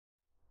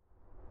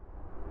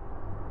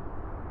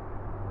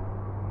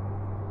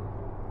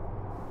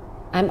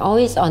I'm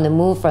always on the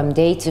move from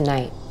day to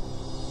night.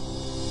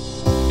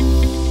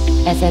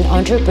 As an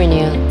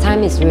entrepreneur,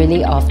 time is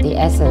really of the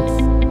essence.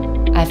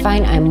 I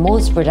find I'm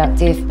most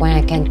productive when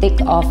I can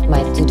tick off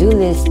my to-do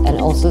list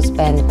and also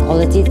spend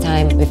quality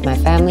time with my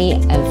family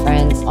and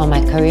friends on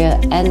my career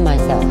and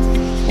myself.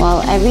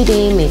 While every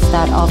day may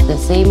start off the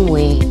same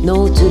way,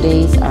 no 2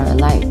 days are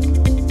alike.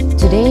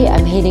 Today,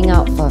 I'm heading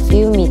out for a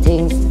few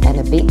meetings and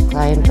a big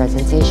client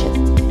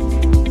presentation.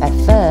 But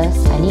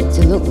first, I need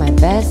to look my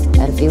best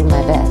and feel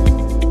my best.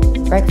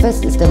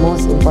 Breakfast is the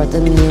most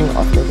important meal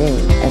of the day,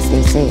 as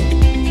they say.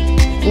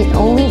 It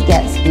only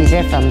gets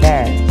easier from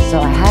there, so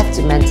I have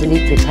to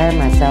mentally prepare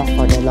myself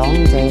for the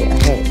long day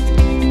ahead.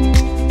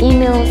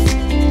 Emails,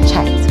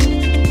 checked.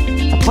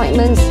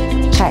 Appointments,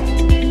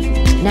 checked.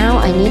 Now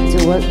I need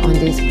to work on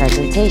this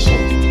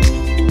presentation.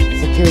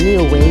 Securely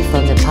away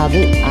from the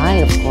public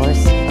eye, of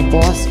course, a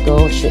boss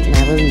girl should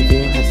never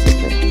reveal her secrets.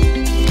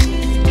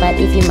 But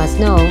if you must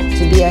know,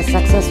 to be a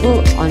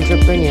successful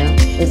entrepreneur,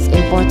 it's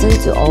important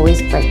to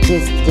always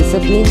practice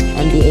discipline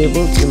and be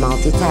able to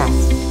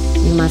multitask.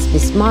 We must be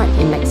smart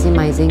in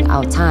maximizing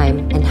our time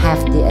and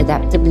have the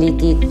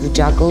adaptability to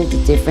juggle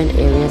the different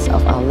areas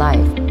of our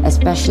life,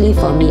 especially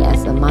for me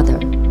as a mother.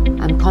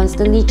 I'm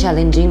constantly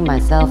challenging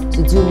myself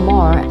to do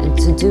more and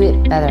to do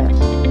it better,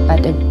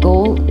 but the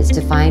goal is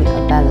to find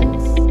a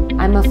balance.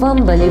 I'm a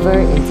firm believer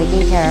in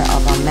taking care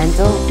of our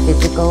mental,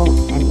 physical,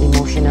 and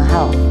emotional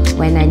health.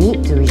 When I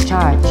need to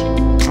recharge,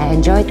 I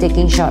enjoy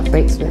taking short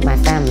breaks with my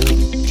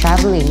family,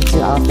 traveling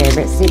to our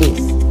favorite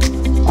cities.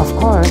 Of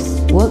course,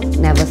 work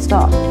never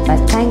stops, but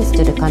thanks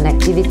to the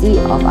connectivity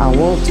of our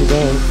world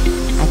today,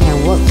 I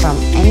can work from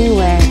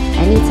anywhere,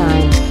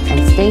 anytime,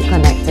 and stay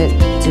connected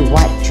to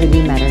what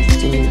truly matters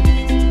to me.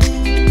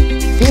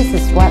 This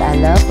is what I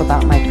love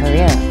about my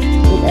career.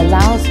 It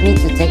allows me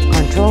to take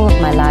control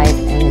of my life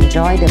and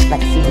enjoy the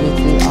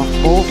flexibility of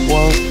both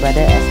worlds,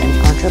 whether as an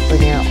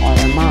entrepreneur or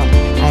a mom.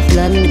 I've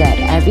learned that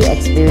every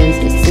experience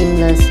is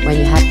seamless when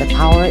you have the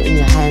power in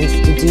your hands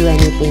to do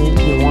anything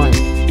you want.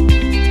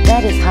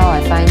 That is how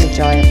I find the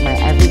joy of my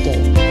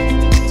everyday.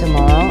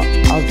 Tomorrow,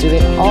 I'll do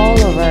it all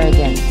over again.